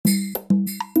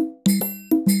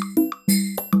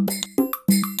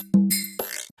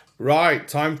Right,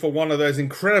 time for one of those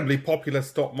incredibly popular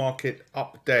stock market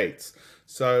updates.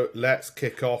 So let's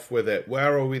kick off with it.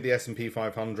 Where are we, the S&P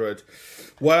 500?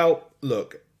 Well,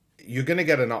 look, you're going to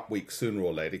get an up week sooner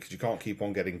or later because you can't keep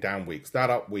on getting down weeks.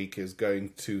 That up week is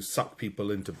going to suck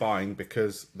people into buying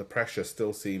because the pressure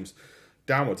still seems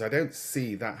downwards. I don't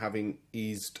see that having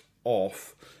eased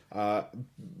off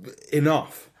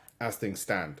enough as things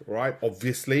stand, right?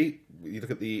 Obviously, you look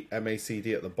at the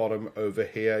MACD at the bottom over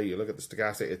here, you look at the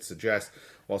stochastic, it suggests,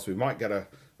 whilst we might get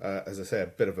as I say, a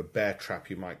bit of a bear trap,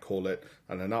 you might call it,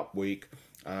 and an up week,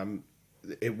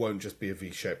 it won't just be a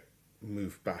V-shaped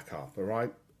move back up, all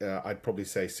right? I'd probably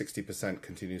say 60%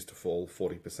 continues to fall,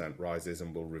 40% rises,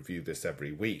 and we'll review this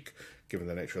every week, given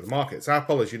the nature of the markets.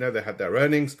 Apple, as you know, they had their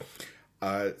earnings.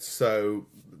 So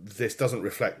this doesn't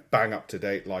reflect bang up to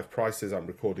date live prices. I'm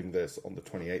recording this on the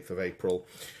 28th of April.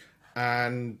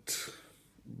 And,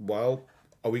 well,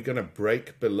 are we going to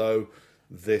break below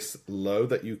this low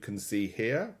that you can see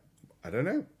here? I don't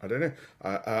know.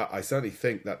 I certainly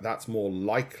think that that's more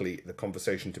likely the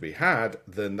conversation to be had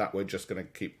than that we're just going to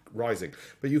keep rising.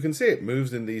 But you can see it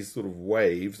moves in these sort of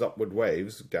waves, upward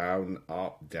waves, down,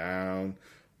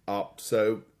 up.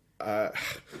 So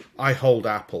I hold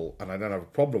Apple, and I don't have a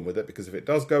problem with it because if it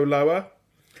does go lower,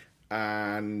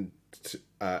 and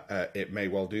it may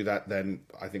well do that, then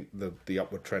I think the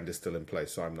upward trend is still in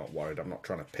place, so I'm not worried. I'm not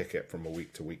trying to pick it from a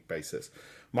week-to-week basis.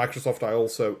 Microsoft I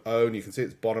also own. You can see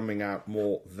it's bottoming out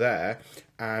more there,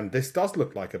 and this does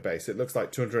look like a base. It looks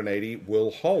like 280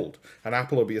 will hold, and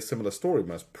Apple will be a similar story,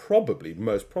 most probably.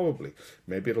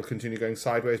 Maybe it'll continue going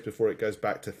sideways before it goes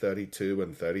back to 32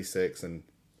 and 36 and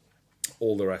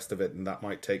all the rest of it, and that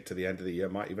might take to the end of the year,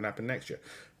 might even happen next year.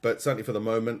 But certainly for the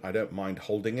moment, I don't mind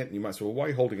holding it. And you might say, well, why are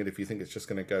you holding it if you think it's just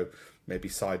going to go maybe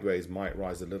sideways, might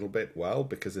rise a little bit? Well,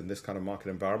 because in this kind of market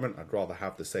environment, I'd rather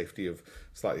have the safety of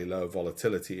slightly lower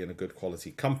volatility in a good quality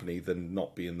company than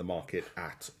not be in the market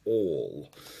at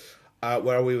all.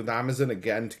 Where are we with Amazon?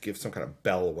 Again, to give some kind of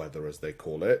bellwether, as they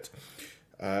call it.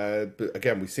 But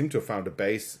again, we seem to have found a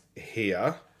base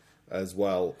here as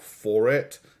well for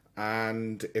it.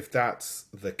 And if that's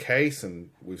the case, and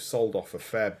we've sold off a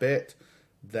fair bit,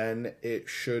 then it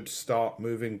should start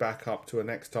moving back up to a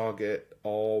next target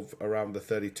of around the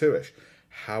 32-ish.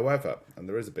 However, and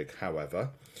there is a big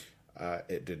however,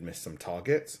 it did miss some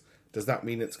targets. Does that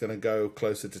mean it's going to go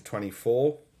closer to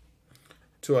 24?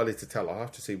 Too early to tell. I'll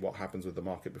have to see what happens with the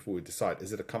market before we decide.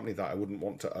 Is it a company that I wouldn't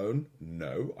want to own?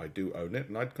 No, I do own it,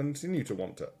 and I'd continue to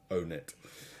want to own it.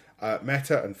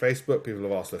 Meta and Facebook, people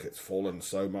have asked, look, it's fallen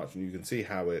so much, and you can see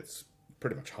how it's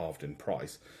pretty much halved in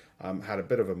price. Had a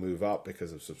bit of a move up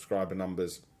because of subscriber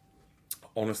numbers.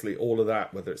 Honestly, all of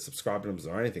that, whether it's subscriber numbers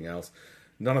or anything else,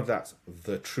 none of that's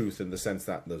the truth in the sense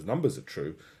that those numbers are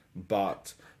true,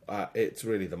 but it's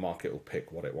really the market will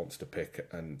pick what it wants to pick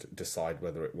and decide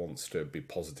whether it wants to be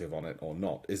positive on it or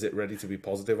not. Is it ready to be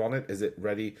positive on it? Is it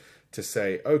ready to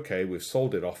say, okay, we've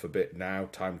sold it off a bit now,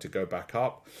 time to go back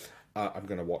up? I'm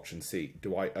going to watch and see.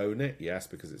 Do I own it? Yes,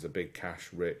 because it's a big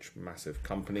cash-rich, massive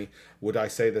company. Would I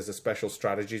say there's a special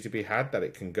strategy to be had that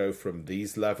it can go from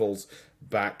these levels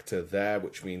back to there,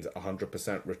 which means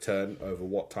 100% return over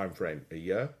what time frame? A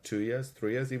year, 2 years,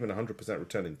 3 years? Even 100%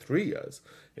 return in 3 years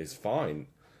is fine.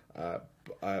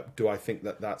 Do I think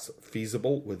that that's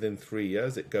feasible within 3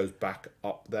 years? It goes back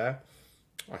up there.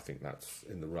 I think that's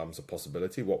in the realms of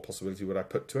possibility. What possibility would I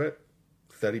put to it?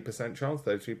 30% chance,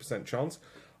 33% chance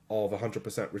of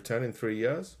 100% return in 3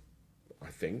 years. I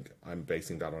think I'm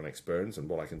basing that on experience and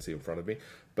what I can see in front of me.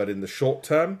 But in the short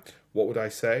term, what would I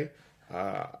say?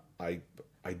 I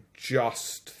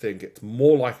just think it's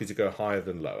more likely to go higher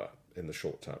than lower in the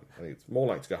short term. I think it's more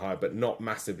likely to go higher, but not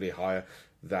massively higher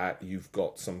that you've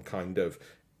got some kind of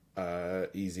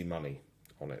easy money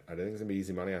on it. I don't think it's going to be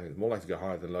easy money. I think it's more likely to go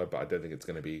higher than lower, but I don't think it's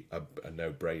going to be a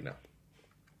no-brainer.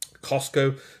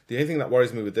 Costco, the only thing that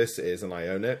worries me with this is, and I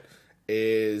own it,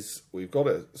 is we've got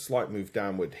a slight move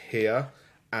downward here,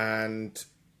 and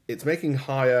it's making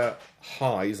higher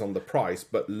highs on the price,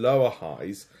 but lower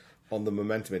highs on the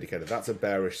momentum indicator. That's a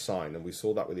bearish sign, and we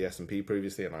saw that with the S&P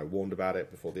previously, and I warned about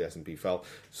it before the S&P fell.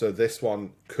 So this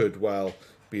one could well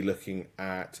be looking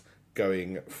at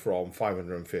going from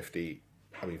 550.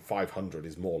 I mean, 500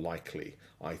 is more likely,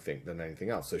 I think, than anything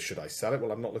else. So should I sell it?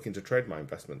 Well, I'm not looking to trade my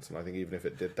investments, and I think even if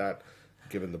it did that,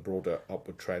 given the broader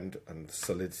upward trend and the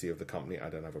solidity of the company, I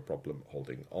don't have a problem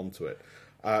holding onto it.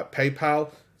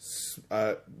 PayPal,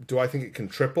 do I think it can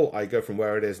triple? I go from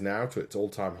where it is now to its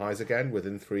all-time highs again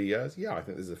within 3 years. Yeah, I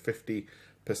think there's a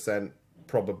 50%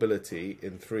 probability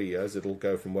in 3 years it'll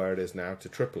go from where it is now to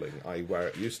tripling, i.e. where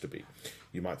it used to be.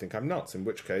 You might think I'm nuts, in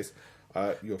which case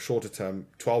Your shorter term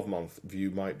 12-month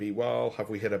view might be, well, have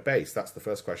we hit a base? That's the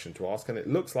first question to ask, and it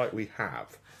looks like we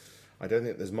have. I don't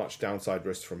think there's much downside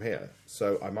risk from here,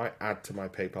 so I might add to my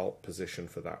PayPal position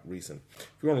for that reason.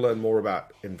 If you want to learn more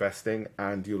about investing,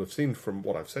 and you'll have seen from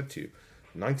what I've said to you,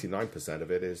 99%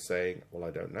 of it is saying, well,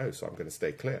 I don't know, so I'm going to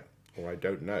stay clear, or I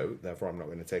don't know, therefore I'm not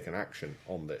going to take an action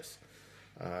on this.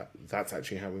 That's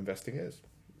actually how investing is.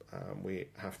 We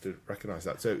have to recognize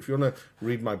that. So if you want to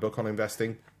read my book on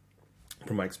investing,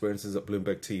 from my experiences at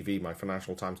Bloomberg TV, my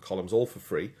Financial Times columns, all for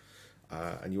free,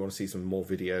 and you want to see some more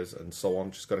videos and so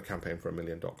on, just go to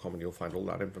campaignforamillion.com and you'll find all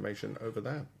that information over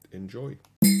there. Enjoy.